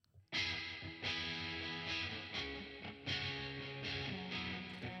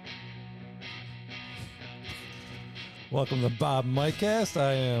Welcome to Bob Micecast.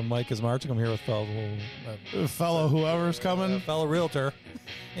 I am Mike Ismarchik. I'm here with fellow whoever's coming. Fellow realtor.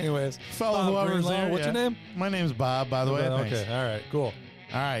 Anyways, Fellow Bob whoever's Greenlaw. there. What's your name? My name's Bob, by the way. Okay. Thanks. All right. Cool.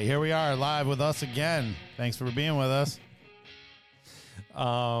 All right, here we are live with us again. Thanks for being with us.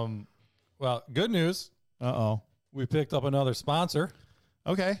 Well, good news. Uh-oh. We picked up another sponsor.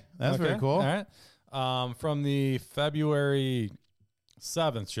 Okay, that's very cool. All right. From the February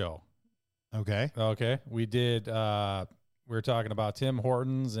 7th show. Okay. We did, we were talking about Tim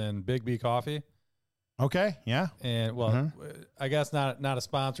Hortons and Big B Coffee. Okay, yeah. And, well, I guess not a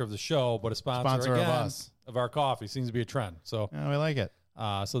sponsor of the show, but a sponsor again, of us. Of our coffee. Seems to be a trend. So Yeah, we like it.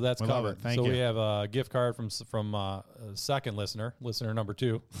 so that's We love covered. it. Thank so you. we have a gift card from a second listener number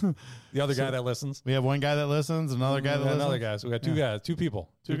 2, the other guy that listens. We have one guy that listens, another guy that listens. Another guy. So we got two guys, two people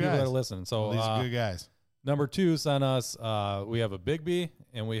that listen. So These are good guys. number 2 sent us. We have a Big B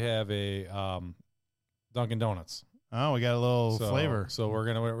and we have a Dunkin' Donuts. Oh, we got a little flavor. So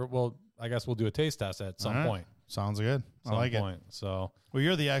we'll I guess we'll do a taste test at some point. Sounds good. I like it. So Well,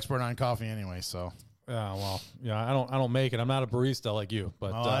 you're the expert on coffee anyway, so. I don't make it. I'm not a barista like you,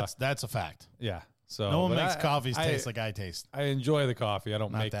 but That's a fact. yeah. So No one but makes coffees taste like I taste. I enjoy the coffee. I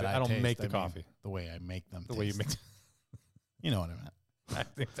don't Not make that I don't taste. make the I mean, coffee. the way I make them. The way you make. You know what I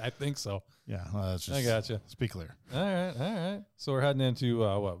meant. I think so. Yeah, well, that's just. I gotcha. Let's be clear. All right. So we're heading into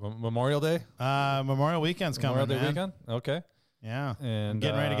Memorial Day. Memorial Weekend's coming. Memorial Day man. weekend. Okay. Yeah, And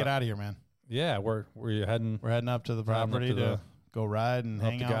getting ready to get out of here, man. Yeah, we're heading. We're heading up to the Heading up property to to the- go ride and up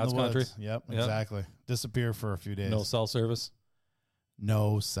hang to out God's in the country. woods. Yep, Yep. exactly. Disappear for a few days. No cell service.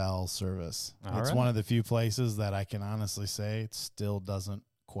 No cell service. All It's right. one of the few places that I can honestly say it still doesn't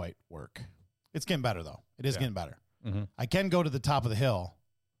quite work. It's getting better though. It is Yeah. getting better. Mm-hmm. I can go to the top of the hill,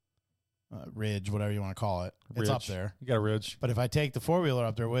 ridge, whatever you want to call it. It's up there. You got a ridge. But if I take the 4-wheeler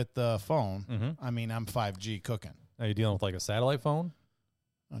up there with the phone, Mm-hmm. I mean, I'm 5G cooking Are you dealing with like a satellite phone?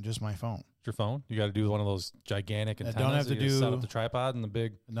 on just my phone. It's your phone. You got to do one of those gigantic I antennas. don't have that to you set do- up the tripod and the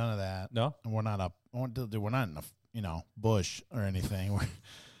big. None of that. No. And we're not up. We're not in a bush or anything.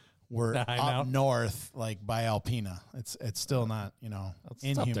 We're I up know. north, like by Alpena. It's still not It's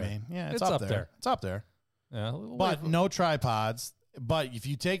up inhumane. there. Yeah, it's It's up up there. there. It's up there. Yeah. a little But way- no tripods. But if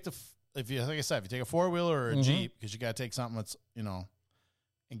you take like I said, if you take a 4-wheeler or a Mhm. Jeep, because you got to take something that's and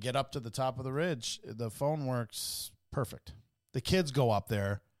get up to the top of the ridge, the phone works perfect. The kids go up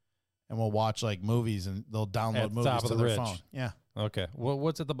there and will watch like movies, and they'll download At the movies top of to the their ridge. phone. Yeah, Okay. Well,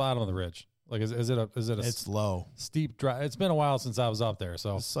 what's at the bottom of the ridge? Like, is it a it's low. steep drive? It's been a while since I was up there,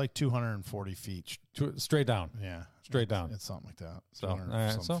 so It's like 240 feet. straight down. Yeah, Straight down. It's something like that. So, 200 all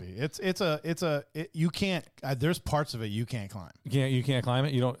right, some so- feet. You can't. There's parts of it you can't climb. You can't climb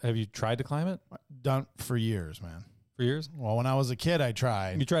it. You don't. Have you tried to climb it Done for years, man. for years? Well, when I was a kid, I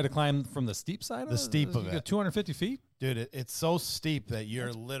tried. You tried to climb from the steep side. The steep of You it. got 250 feet. Dude, it's so steep that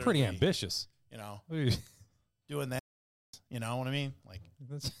you're literally Pretty ambitious. Doing that. You know what I mean? Like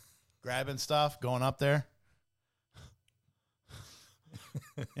That's- grabbing stuff, going up there.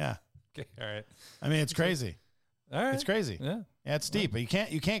 Yeah, okay. All right. I mean it's crazy. All right. It's crazy. Yeah. Yeah, it's steep, but you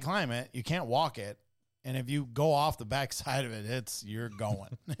can't climb it. You can't walk it. And if you go off the back side of it, you're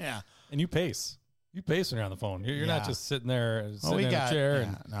going. Yeah. And you pace. You pace when you're on the phone. You're not Yeah. just sitting there, Well, in a chair.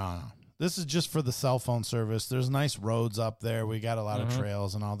 yeah, no. This is just for the cell phone service. There's nice roads up there. We got a lot of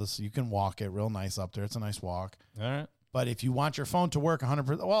trails and all this. You can walk it real nice up there. It's a nice walk. All right. But if you want your phone to work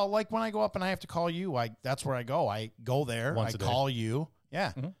 100%, well, like when I go up and I have to call you, that's where I go. I go there. Once I a day. call you.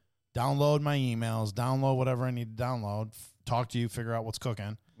 Yeah. Mhm. Download my emails. Download whatever I need to download. Talk to you. Figure out what's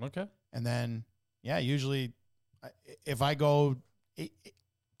cooking. Okay. And then, yeah, usually if I go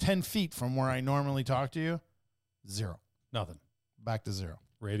 10 feet from where I normally talk to you, 0. Nothing. Back to 0,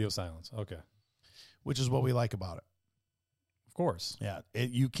 Radio silence. Okay. which is what we like about it. Of course. Yeah.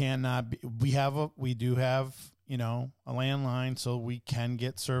 You cannot be, we do have, a landline so we can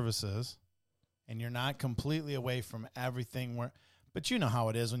get services, and you're not completely away from everything but you know how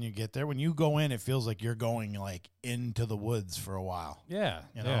it is when you get there. When you go in, it feels like you're going like into the woods for a while. Yeah.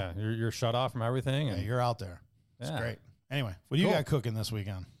 You know? Yeah. You're shut off from everything. Yeah, And you're out there. It's Yeah. great. Anyway, what do you Cool. got cooking this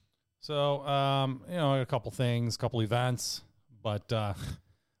weekend? So, a couple things, couple events, but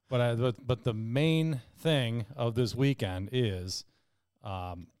the main thing of this weekend is,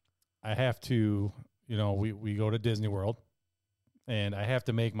 I have to, we go to Disney World, and I have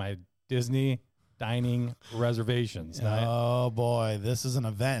to make my Disney dining reservations. Now, Oh boy, this is an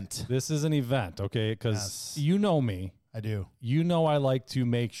event. this is an event, okay? Because Yes. you know me, I do. I like to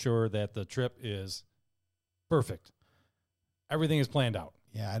make sure that the trip is perfect. Everything is planned out.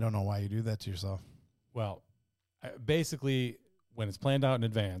 Yeah, I don't know why you do that to yourself. Well, basically, when it's planned out in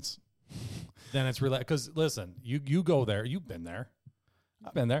advance, then it's relaxed. Because listen, you go there. You've been there.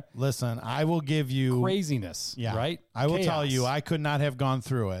 You've been there. Listen, I will give you Craziness. Yeah, right. I will Chaos. tell you, I could not have gone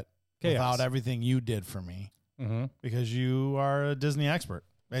through it Chaos. without everything you did for me, because you are a Disney expert,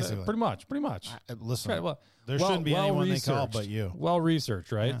 basically. Pretty much. Listen, Right, well, there shouldn't be anyone they call but you. Well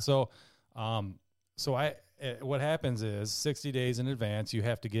researched, right? Yeah. So, what happens is 60 days in advance, you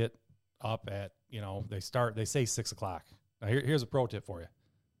have to get up at, they say 6 o'clock. Now here's a pro tip for you.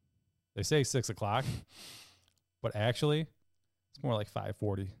 They say 6 o'clock, but actually it's more like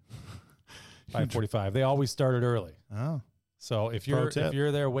 5:40, 5:45. They always started early. Oh, So if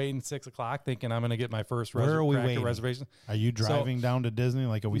you're there waiting 6 o'clock thinking I'm going to get my first Where are we cracker waiting? reservation. are you driving down to Disney?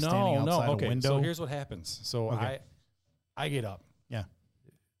 Like, are we standing outside okay. a window? So here's what happens. So Okay. I get up. Yeah.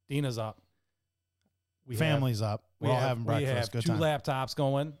 Dina's up. Family's up. We're all having breakfast. We have Good two time. laptops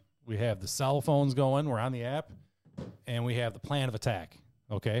going. We have the cell phones going. We're on the app. And we have the plan of attack.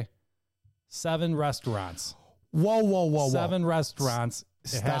 Okay. 7 restaurants. Whoa. 7 restaurants.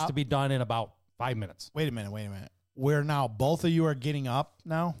 It has Stop. to be done in about 5 minutes. Wait a minute. We're now, both of you are getting up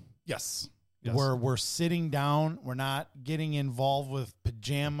now? Yes. We're sitting down. We're not getting involved with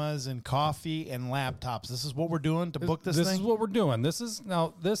pajamas and coffee and laptops. This is what we're doing to book this thing? This is what we're doing. This is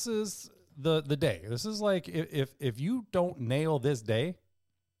the day. This is like if you don't nail this day,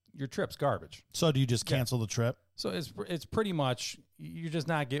 your trip's garbage. So do you just cancel the trip? So it's pretty much you're just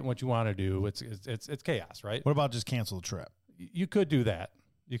not getting what you want to do. It's chaos, right? What about just cancel the trip? You could do that.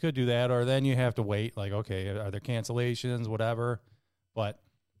 Or then you have to wait. Like, okay, are there cancellations, whatever? But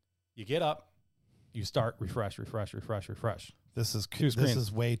you get up, you start refresh. This is Two screens. this is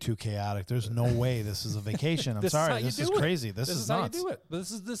way too chaotic. There's no way this is a vacation. I'm This is how sorry. you This do is it. crazy. This is how nuts. you do it. But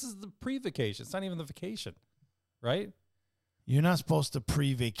this is the pre-vacation. It's not even the vacation, right? You're not supposed to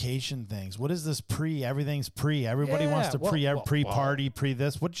pre-vacation things. What is this pre? Everything's pre. Everybody wants to pre-party,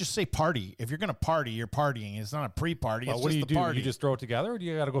 pre-this. What did you say party? If you're going to party, you're partying. It's not a pre-party. Well, it's what just do you the do? party. You just throw it together, or do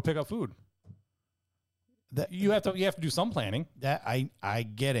you got to go pick up food? You have to do some planning. That I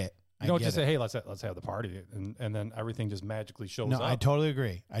get it. You don't just say, "Hey, let's have the party," and then everything just magically shows up. No, I totally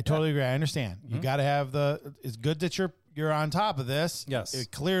agree. I understand. You got to have it's good that you're on top of this. Yes.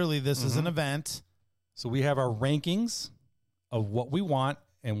 Clearly, this is an event. So we have our rankings of what we want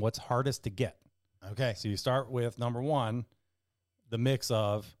and what's hardest to get. Okay. So you start with number 1, the mix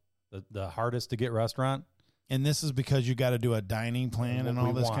of the hardest to get restaurant. And this is because you got to do a dining plan and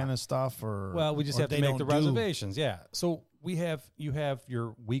all this kind of stuff, or well, we just have to make the reservations. Yeah. So you have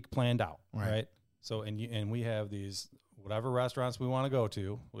your week planned out, right? So and we have these whatever restaurants we want to go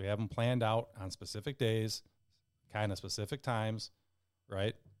to. We have them planned out on specific days, kind of specific times,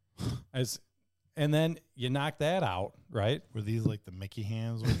 right? And then you knock that out, right? Were these like the Mickey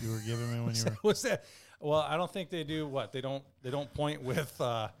hands what you were giving me when you were? What's that? Well, I don't think they do. What they don't point with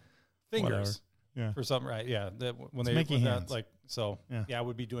fingers. Yeah. For something, right? Yeah. When they Mickey hands. like so. Yeah, I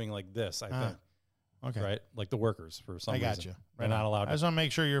would be doing like this. I think. Okay. Right, like the workers for some reason. I got you. They're not allowed. I just want to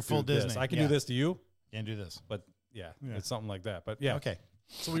make sure you're full do this. Disney. I can do this to you. Can't do this. But yeah, it's something like that. But yeah, okay.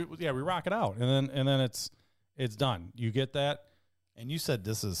 So we rock it out, and then it's done. You get that. And you said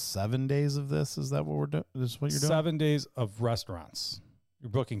this is 7 days of this. Is that what we're doing? This is what you're doing? 7 days of restaurants. You're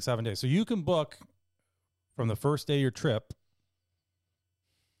booking 7 days, so you can book from the first day of your trip.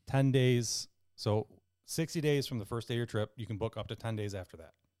 10 days. So 60 days from the first day of your trip. You can book up to 10 days after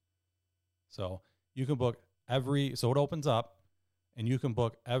that. So you can book so it opens up, and you can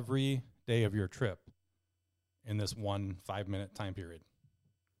book every day of your trip in this 1 5-minute time period.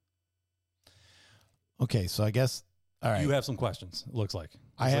 Okay, so I guess, all right. You have some questions, it looks like.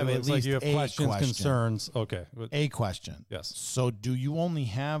 I have at least you have a questions, question. concerns. Okay. A question. Yes. So do you only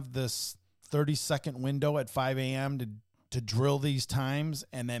have this 30-second window at 5 a.m. to drill these times,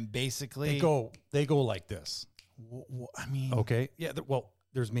 and then basically they go like this? I mean, okay. Yeah.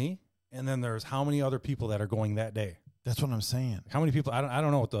 There's me, and then there's how many other people that are going that day. That's what I'm saying. How many people? I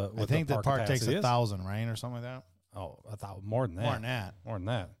don't know what the. I think the park takes is. 1,000, right, or something like that. Oh, 1,000 more than that. More than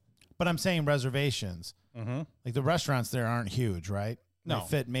that. But I'm saying reservations. Mm-hmm. Like the restaurants there aren't huge, right? No.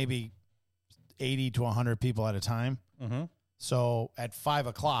 They fit maybe 80 to 100 people at a time. Mm-hmm. So at 5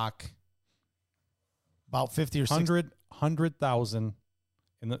 o'clock, about 50 or 100,000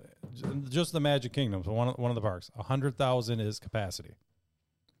 in just the Magic Kingdom. So one of the parks, 100,000 is capacity.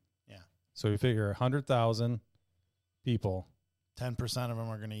 Yeah. So you figure 100,000 people. 10% of them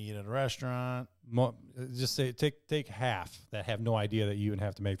are going to eat at a restaurant. Just say take half that have no idea that you even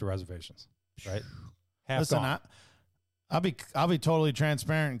have to make the reservations, right? Half. Listen, I'll be totally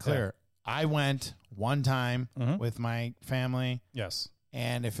transparent and clear. Yeah. I went one time with my family. Yes.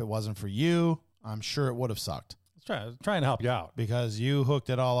 And if it wasn't for you, I'm sure it would have sucked. trying to help you out. because you hooked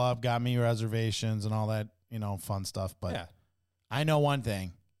it all up, got me reservations and all that, fun stuff. But Yeah. I know one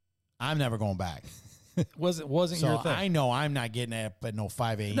thing. I'm never going back. Wasn't So your thing. I know I'm not getting up at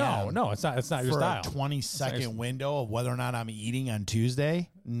 5 a.m. No, it's not your for style. a 20-second window of whether or not I'm eating on Tuesday.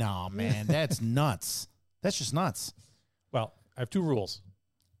 No, man, that's nuts. That's just nuts. Well, I have 2 rules,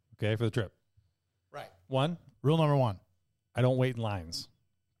 okay, for the trip. Right. 1, Rule number 1. I don't wait in lines.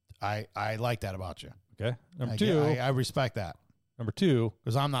 I like that about you. Okay. Number I 2, I respect that number 2,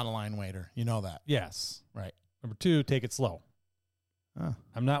 because I'm not a line waiter. You know that. yes. Right. Number 2, take it slow. Huh.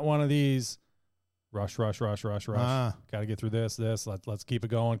 I'm not one of these rush. Ah. Got to get through this. Let's keep it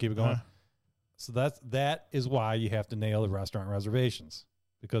going. So that is why you have to nail the restaurant reservations,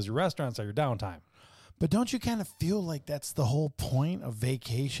 because your restaurants are your downtime. But don't you kind of feel like that's the whole point of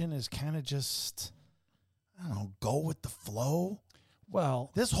vacation is kind of just, I don't know, go with the flow?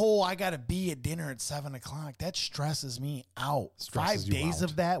 Well, This whole I got to be at dinner at 7 o'clock, that stresses me out. Stresses 5 you days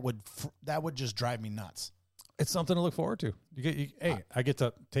out. of that would just drive me nuts. it's something to look forward to. I get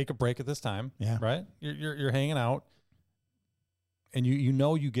to take a break at this time. Yeah. Right. You're hanging out, and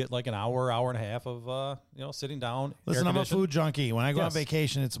you get like an hour and a half of sitting down. Listen, I'm a food junkie. When I go on Yes.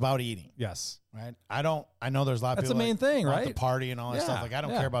 vacation, it's about eating, Yes. right? I know there's a lot of That's people the main thing, want to right? party and all that stuff. Yeah, Like, I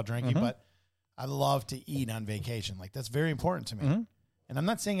don't yeah. care about drinking, Mhm. but I love to eat on vacation. Like, that's very important to me. Mhm. And I'm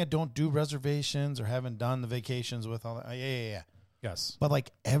not saying I don't do reservations or haven't done the vacations with all that. Yeah. Yes. But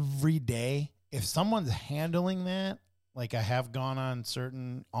like every day, if someone's handling that, like I have gone on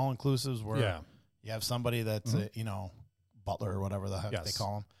certain all-inclusives where Yeah. you have somebody that's, butler or whatever the heck they Yes.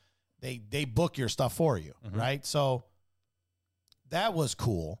 call them. They book your stuff for you, Mhm. right? So that was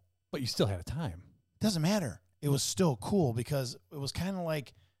cool. But you still had a time. Doesn't matter. It was still cool because it was kind of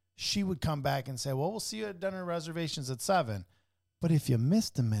like she would come back and say, well, we'll see you at dinner reservations at 7. But if you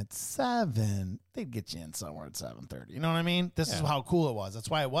missed them at 7, they'd get you in somewhere at 7:30. You know what I mean? This is Yeah. how cool it was. That's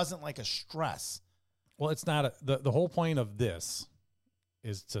why it wasn't like a stress. Well, it's not the whole point of this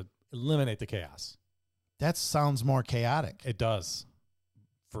is to eliminate the chaos. That sounds more chaotic. It does.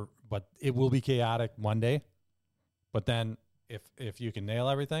 But it will be chaotic one day. But then if you can nail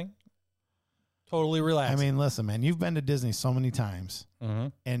everything, totally relax. I mean, listen, man, you've been to Disney so many times. Mm-hmm.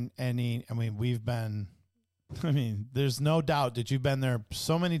 And we've been, there's no doubt that you've been there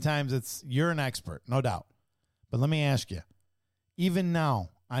so many times. You're an expert, no doubt. But let me ask you, even now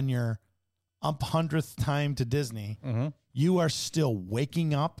on your 100th time to Disney, Mm-hmm. you are still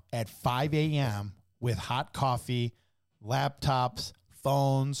waking up at 5 a.m. with hot coffee, laptops,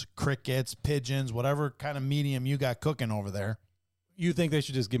 phones, crickets, pigeons, whatever kind of medium you got cooking over there. You think they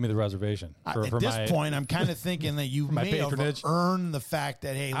should just give me the reservation? At this point, I'm kind of thinking that you my may have patronage. earned the fact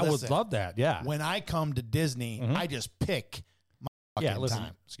that, hey, I listen, would love that. Yeah. when I come to Disney, Mhm. I just pick my fucking Yeah, listen.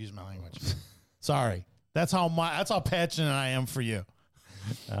 time. Excuse my language. Sorry. That's how passionate I am for you.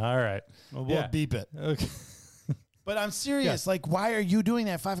 All right. We'll Yeah. beep it. Okay. But I'm serious. Like, why are you doing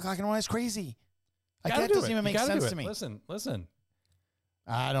that at 5 o'clock in the morning? It's crazy. Like, Gotta that do doesn't it. even You make gotta sense do to it. me. Listen.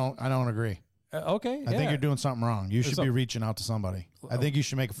 I don't agree. Okay. I think you're doing something wrong. You should So- be reaching out to somebody. I think you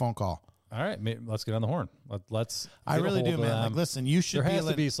should make a phone call. All right. Let's get on the horn. Let's. I get a really hold do, of man. them. Like, listen, you should There be has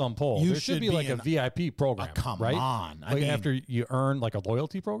to be some pull. you There should should be be like a an- VIP program. come right? on. Like after you earn like a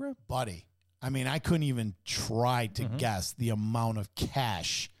loyalty program. buddy. I mean, I couldn't even try to Mhm. guess the amount of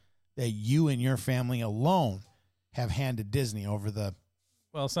cash that you and your family alone have handed Disney over the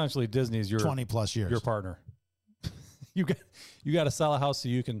Well, essentially, Disney is your 20 plus years. your partner. you got to sell a house so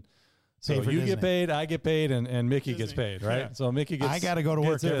you can. So Pay for you Disney. get paid, I get paid, and Mickey gets Disney. paid, right? Yeah. So Mickey gets. I got to go to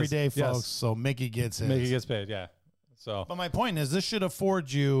work gets every his. day, folks. Yes. So Mickey gets his. Mickey gets paid, yeah. So But my point is, this should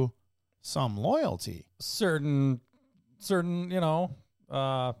afford you some loyalty. certain,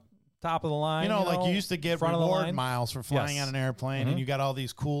 top of the line. Like you used to get front of the reward line. miles for flying Yes. on an airplane, and Mhm. you got all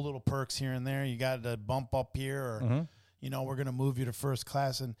these cool little perks here and there. You got a bump up here, or Mhm. we're going to move you to first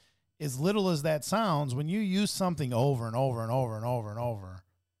class. And as little as that sounds, when you use something over and over and over and over and over,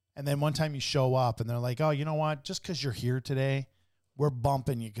 and then one time you show up and they're like, oh, you know what? Just because you're here today, we're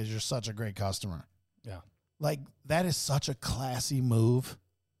bumping you because you're such a great customer. Yeah. Like, that is such a classy move.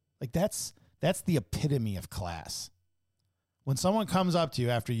 Like, that's the epitome of class. When someone comes up to you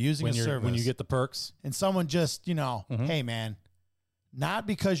after using a service, when you get the perks. and someone just, Mhm. hey, man, not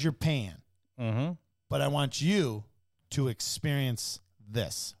because you're paying, Mm-hmm. but I want you to experience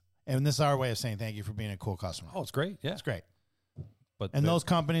this. And this is our way of saying thank you for being a cool customer. Oh, it's great. Yeah. It's great. But And those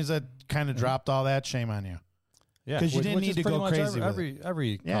companies that kind of dropped all that, shame on you. yeah, 'cause you which- didn't which need is to pretty go much crazy with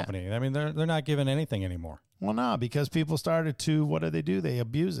every Yeah. company. I mean, they're not giving anything anymore. Well, no, because people started to, what do? They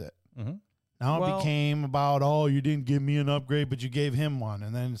abuse it. Mm-hmm. Now Well- it became about, oh, you didn't give me an upgrade, but you gave him one.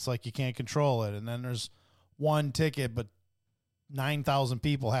 And then it's like you can't control it. And then there's one ticket, but 9,000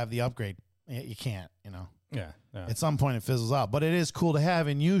 people have the upgrade. You can't, Yeah. At some point it fizzles out, but it is cool to have,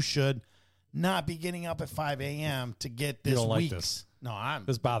 and you should not be getting up at 5 a.m. to get this You don't like week's. this. No,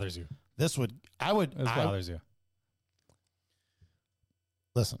 This bothers you. This bothers you.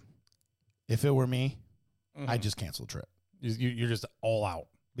 Listen, if it were me, Mm-hmm. I'd just cancel the trip You're just all out.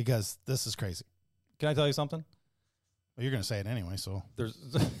 because this is crazy. Can I tell you something? Well, you're going to say it anyway, so There's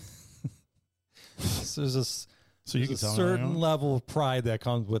there's a so you can there's a tell certain me. level of pride that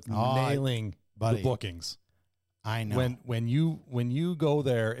comes with nailing the buddy. bookings. I know. When you go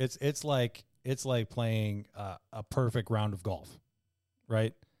there, it's like playing a perfect round of golf,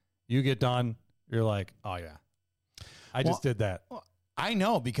 right? You get done, you're like, oh yeah, I just did that. I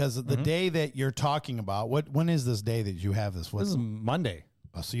know because the day that you're talking about, when is this day that you have this? This is Monday.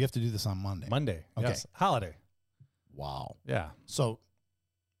 Oh, so you have to do this on Monday. Monday. Okay. Yes. Holiday. Wow. Yeah. So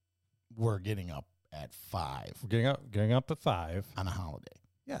we're getting up at 5 We're getting up at 5 on a holiday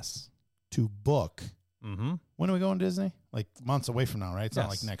Yes. to book. Mm-hmm. When are we going to Disney? Like months away from now, right? It's not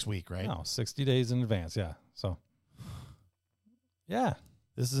Yes. like next week, right? No, 60 days in advance. Yeah. So, yeah.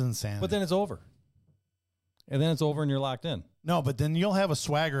 This is insane. But then it's over. And then it's over and you're locked in. No, but then you'll have a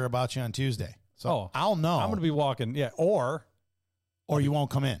swagger about you on Tuesday. So I'll know. I'm going to be walking. Yeah. Or you won't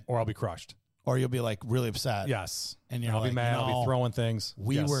come in. or I'll be crushed. Or you'll be like really upset. Yes. And you're I'll like, be mad. I'll be throwing things.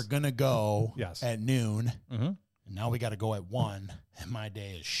 We Yes. were going to go Yes. at noon. Mm-hmm. And now we got to go at 1. And my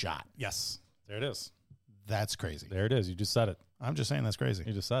day is shot. Yes. There it is. That's crazy. There it is. You just said it. I'm just saying that's crazy.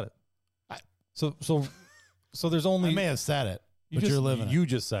 You just said it. I- So there's only. I may have said it, but just, you're living it. You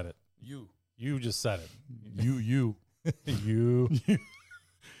just said it. You just said it. You. You.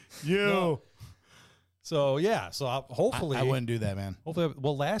 You. So yeah. So hopefully I wouldn't do that, man. Hopefully,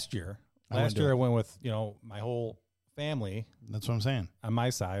 well, last year I went with my whole family That's what I'm saying. on my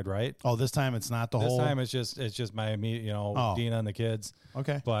side, right? Oh, this time it's not the whole. This time it's just my immediate, Oh. Dina and the kids.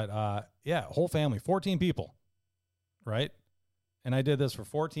 Okay. But yeah, whole family, 14 people, right? And I did this for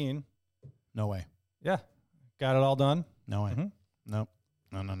 14. No way. Yeah, got it all done. No way. Mhm. Nope.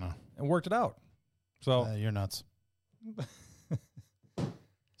 No. And worked it out. So You're nuts.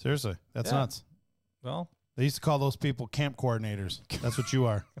 Seriously, that's Yeah. nuts. well, They used to call those people camp coordinators. That's what you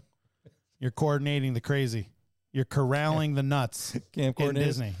are. You're coordinating the crazy. You're corralling the nuts camp in coordinator.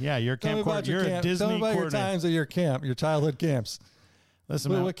 Disney. Yeah, you're a Tell me camp about coordinator. You're a camp. Disney Tell me about your coordinator. times at your camp, your childhood camps.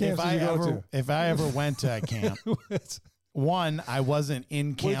 Listen, What man, camps did you go to? if I ever went to a camp, one, I wasn't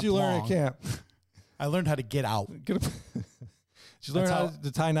in camp. What did you learn long. at camp? I learned how to get out. Did you learn how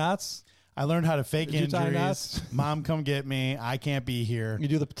to tie knots? I learned how to fake Did you tie injuries. knots? Mom, come get me. I can't be here. You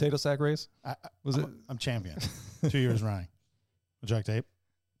do the potato sack race? I'm champion. 2 years running. Jack tape.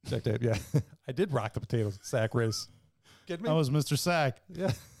 Check tape, yeah. I did rock the potato sack race. Get me? I was Mr. Sack.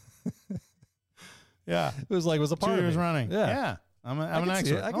 Yeah. Yeah. It was a part 2 of years me. running. Yeah. I'm an can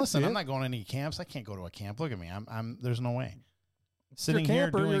see it. expert. I can Listen, see I'm it. not going to any camps. I can't go to a camp. Look at me. There's no way. Your Sitting here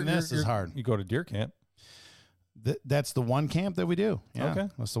camper, doing you're- this is you're- hard. You go to deer camp. That's the one camp that we do. Yeah. Okay.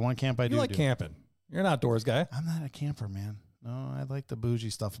 That's the one camp I You do. like camping. You're an outdoors guy. I'm not a camper, man. No, I like the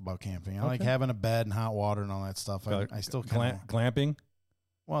bougie stuff about camping. I like Okay. having a bed and hot water and all that stuff. I still kind of. Glamping.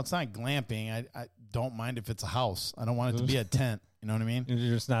 Well, it's not glamping. I don't mind if it's a house. I don't want it to be a tent. You know what I mean?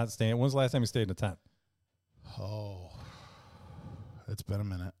 You're just not staying. When's the last time you stayed in a tent? Oh, it's been a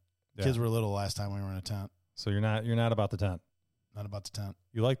minute. Yeah. Kids were little last time we were in a tent. So you're not about the tent. Not about the tent.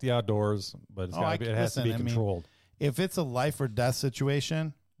 You like the outdoors, but it has to be controlled. If it's a life or death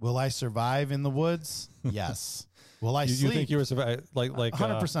situation, will I survive in the woods? Yes. Will I You sleep? think you were survive like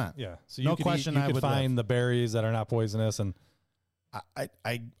 100%. Yeah. So No you could question you I could would find the berries that are not poisonous and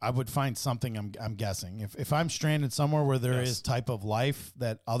I would find something. I'm guessing if I'm stranded somewhere where there Yes. is type of life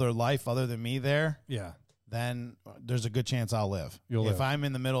other than me there, yeah. then there's a good chance I'll live. You'll if live. I'm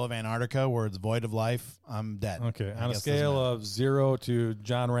in the middle of Antarctica where it's void of life, I'm dead. Okay. I On a guess scale doesn't of 0 to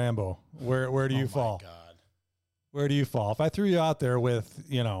John Rambo, where do you matter. fall? Oh my God. Where do you fall? If I threw you out there with,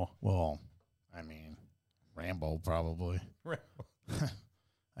 Well, I mean, Rambo probably.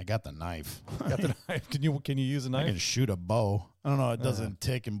 I got the knife. got the knife. Can you use a I knife? can shoot a bow. I don't know. It doesn't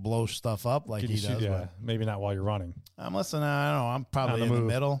tick and blow stuff up like Can he you shoot? does. Yeah, maybe not while you're running. But I'm listening. I don't know. I'm probably On in the the move.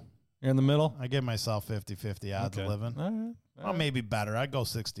 middle. You're in the middle. I give myself 50-50 odds Okay. of living. All right. Well, maybe better. I'd go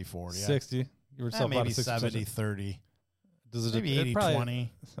 60-40. 60. You were yourself about Maybe a 60%. 70-30. Does it Maybe it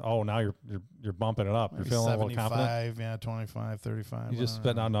probably- 80-20. Oh, now you're bumping it up. Maybe You're feeling a little confident. 75, yeah, 25, 35. You just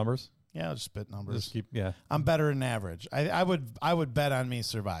spitting out numbers. Yeah, I'll just spit numbers. Just keep I'm better than average. I would bet on me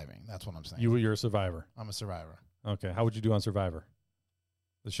surviving. That's what I'm saying. You're a survivor. I'm a survivor. Okay. How would you do on Survivor?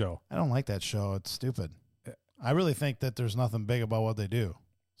 The show. I don't like that show. It's stupid. I really think that there's nothing big about what they do.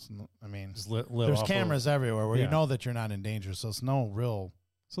 I mean, Just lit there's off cameras everywhere where you Yeah. know that you're not in danger. So it's no real.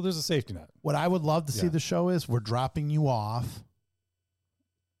 So there's a safety net. What I would love to see Yeah. the show is we're dropping you off,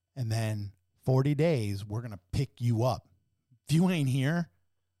 and then 40 days we're gonna pick you up. If you ain't here,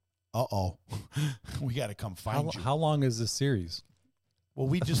 we got to come find you. How long is this series? Well,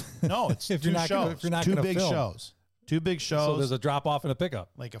 we just no. It's If two you're not shows. gonna- if you're not two gonna big film. shows. Two big shows. So there's a drop off and a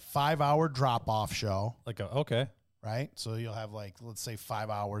pickup. like a 5-hour drop-off show, Okay. right? So you'll have like, let's say 5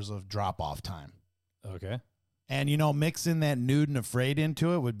 hours of drop-off time. Okay. And, mixing that nude and afraid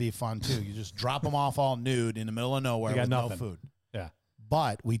into it would be fun, too. You just drop them off all nude in the middle of nowhere You got with nothing. no food. Yeah.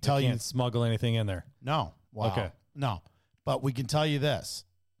 But we tell You you, can't smuggle anything in there. no. Wow. Okay. No. But we can tell you this.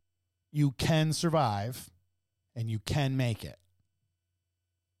 You can survive, and you can make it.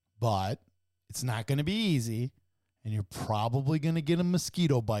 But it's not going to be easy, and you're probably going to get a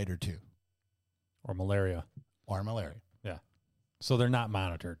mosquito bite or two. Or malaria. Or malaria. Yeah. So they're not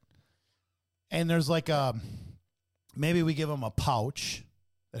monitored. And there's like maybe we give them a pouch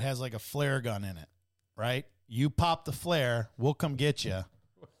that has like a flare gun in it, right? You pop the flare, we'll come get you.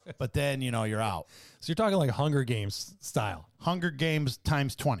 But then, you're out. So you're talking like Hunger Games style. Hunger Games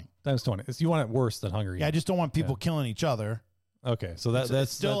times 20. Times 20. So you want it worse than Hunger Games. Yeah, I just don't want people killing each other. Okay. So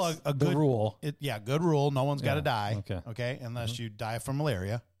that's still that's a the good rule. Good rule. No one's got to Yeah, die. okay. Unless you die from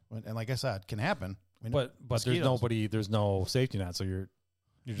malaria. And like I said, can happen. But Mosquitoes. there's no safety net. So you're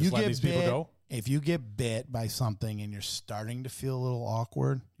You just letting get these people bit. go? If you get bit by something and you're starting to feel a little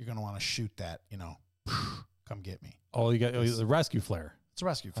awkward, you're going to want to shoot that, come get me. Oh, you got the rescue flare. It's a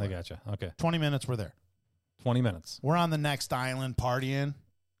rescue I flare. gotcha. Okay. 20 minutes, we're there. 20 minutes. We're on the next island partying,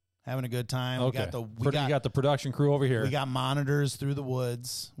 having a good time. Okay. We You got the production crew over here. we got monitors through the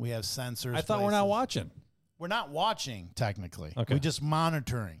woods. We have sensors. I thought we're not places. watching. We're not watching, technically. Okay. We're just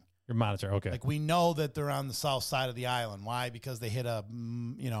monitoring. Your monitor. Okay. Like, we know that they're on the south side of the island. Why? Because they hit a,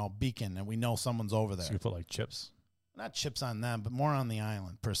 beacon, and we know someone's over there. So you put like chips. Not chips on them, but more on the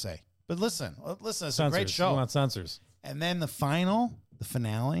island, per se. But listen, it's Sensors. a great You show. want sensors. And then the finale,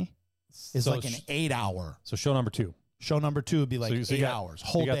 is So like an 8-hour. So show number 2. Show number 2 would be like So you 8 got- hours.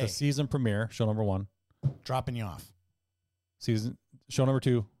 Whole You got day. the season premiere, show number 1. Dropping you off. Show number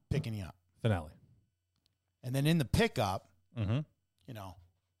 2, Picking you up. finale. And then in the pickup, Mm-hmm.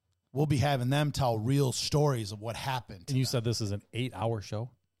 we'll be having them tell real stories of what happened. And you said this is an 8-hour show?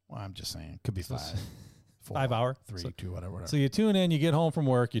 Well, I'm just saying. Could be 5. 4, 5 hour? 3, So- 2, whatever. So you tune in, you get home from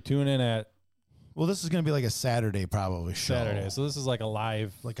work, you tune in at Well, this is going to be like a Saturday probably show. Saturday. So this is like a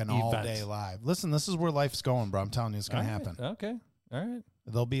live Like an event. all-day live. Listen, this is where life's going, bro. I'm telling you, it's going to All right. happen. Okay. All right.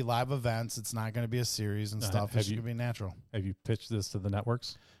 There'll be live events. It's not going to be a series and stuff. have It's you- going to be natural. Have you pitched this to the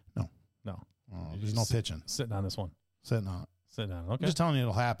networks? No. No. Oh, You're there's no just pitching. Sitting on this one. Sitting on it. Sitting on it. I'm Okay. just telling you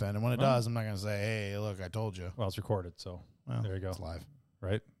it'll happen. And when it Well. does, I'm not going to say, hey, look, I told you. Well, it's recorded, so Well, there you go. It's live.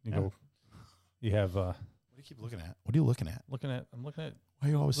 Right? You Yeah. go. You have What do you keep looking at? What are you looking at? I'm looking at Why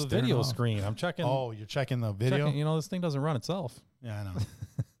are you always the staring video off? screen. I'm checking. Oh, you're checking the video? checking, this thing doesn't run itself. Yeah,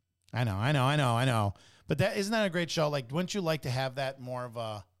 I know. I know. But isn't that a great show? Like, wouldn't you like to have that more of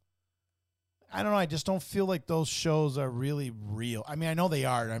a, I don't know. I just don't feel like those shows are really real. I mean, I know they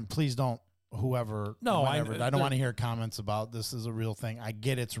are. And please don't, whoever. No, whatever. I don't they're- want to hear comments about this is a real thing. I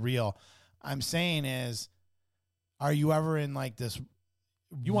get it's real. I'm saying is, are you ever in like this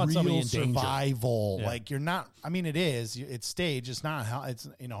You want real somebody in danger. survival? Yeah. Like, you're not, I mean, it is. It's staged. It's not how it's,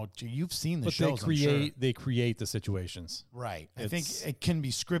 you've seen the But shows. I'm sure. they create the situations. Right. I think It's- it can be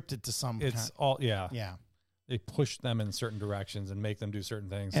scripted to some It's kind. all yeah. Yeah. They push them in certain directions and make them do certain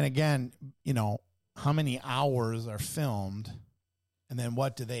things. And again, how many hours are filmed and then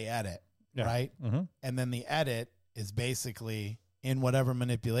what do they edit? Yeah. Right. Mm-hmm. And then the edit is basically in whatever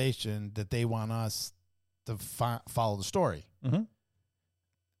manipulation that they want us to follow the story. Mm-hmm.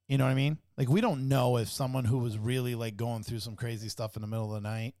 You know what I mean? Like, we don't know if someone who was really like going through some crazy stuff in the middle of the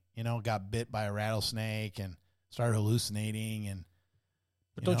night, got bit by a rattlesnake and started hallucinating. And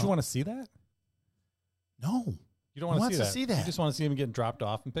But don't you want to see that? No. You don't want wants to to see that? You just want to see them getting dropped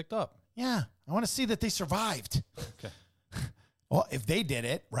off and picked up. Yeah, I want to see that they survived. Okay. Well, if they did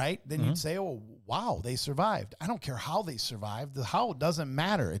it, right, then Mhm. you'd say, oh, wow, they survived. I don't care how they survived. The how doesn't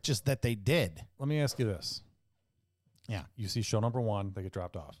matter. It's just that they did. Let me ask you this. Yeah. You see show number 1, they get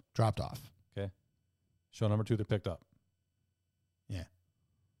dropped off. Dropped off. Okay. Show number 2, they're picked up. Yeah.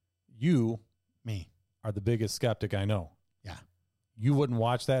 You Me. are the biggest skeptic I know. Yeah. You wouldn't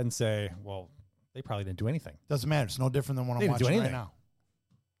watch that and say, well, they probably didn't do anything. Doesn't matter. It's no different than what They I'm didn't do watching right anything. now.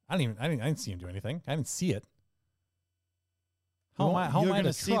 I didn't see him do anything. I didn't see it. You're am going I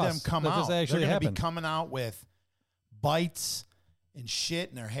to see them trust come that out. this They're actually going to happened? be coming out with bites and shit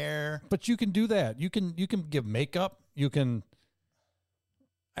in their hair. But you can do that. You can give makeup. You can.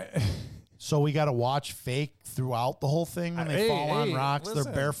 So we got to watch fake throughout the whole thing when they fall on rocks. Listen.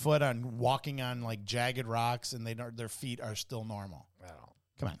 They're barefoot on walking on like jagged rocks, and their feet are still normal.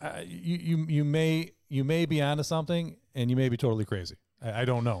 Come on, you may be onto something, and you may be totally crazy. I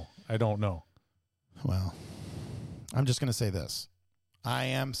don't know. Well, I'm just gonna say this: I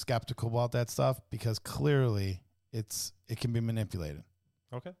am skeptical about that stuff because clearly it can be manipulated.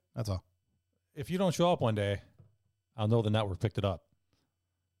 Okay, that's all. If you don't show up one day, I'll know the network picked it up.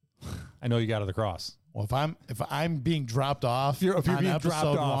 I know you got it across. Well, if I'm being dropped off, if you're being episode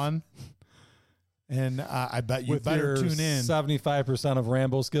dropped off, 1, and I bet you better tune in. 75% of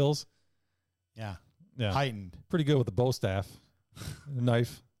Rambo skills. Yeah, heightened. Pretty good with the bow staff,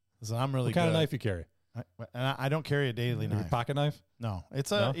 knife. Listen, I'm really what kind of knife you carry? I don't carry a daily knife. Pocket knife? No,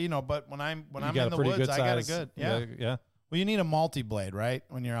 it's a but when I'm in the pretty woods, good I got a good. Yeah. Well, you need a multi-blade, right?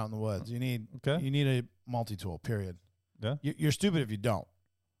 When you're out in the woods, you need a multi-tool. Period. Yeah. You're stupid if you don't.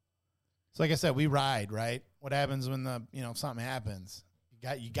 So like I said, we ride, right? What happens when something happens?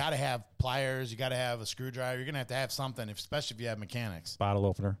 You got to have pliers. You got to have a screwdriver. You're gonna have to have something, especially if you have mechanics. Bottle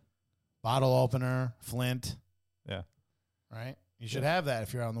opener, flint. Yeah. Right. You should have that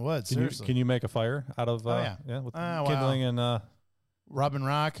if you're out in the woods. Can you make a fire out of? With kindling and rubbing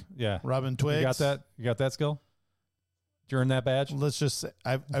rock. Yeah. Rubbing twigs. You got that? You got that skill? Did you earn that badge? Let's just say,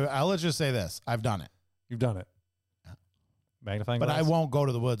 let's just say this: I've done it. You've done it. Yeah. Magnifying glass? But I won't go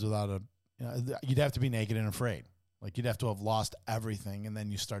to the woods without you'd have to be naked and afraid. Like you'd have to have lost everything, and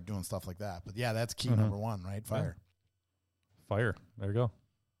then you start doing stuff like that. But yeah, that's key number 1, right? Fire. Yeah. Fire. There you go.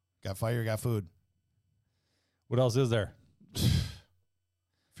 Got fire, got food. What else is there?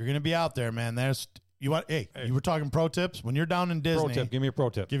 If you're gonna be out there, man, you were talking pro tips. When you're down in Disney, pro tip. Give me a pro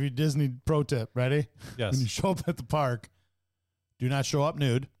tip. Give you Disney pro tip. Ready? Yes. When you show up at the park, do not show up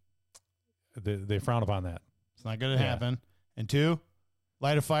nude. They frown upon that. It's not going to happen. And 2,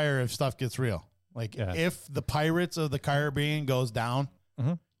 light a fire if stuff gets real. Like if the Pirates of the Caribbean goes down,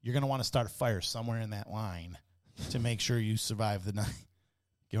 you're going to want to start a fire somewhere in that line to make sure you survive the night.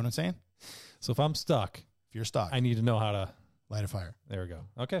 Get what I'm saying? So if I'm stuck, if you're stuck, I need to know how to light a fire. There we go.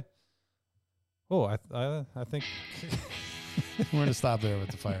 Okay. Oh, I think we're going to stop there with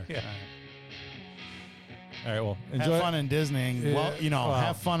the fire. Yeah. All right, well, enjoy. Have fun in Disney. Well,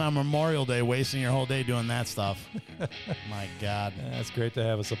 have fun on Memorial Day, wasting your whole day doing that stuff. My God. It's great to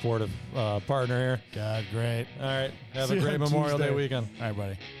have a supportive partner here. God, great. All right. Have a great Memorial Day weekend. All right,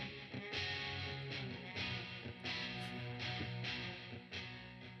 buddy.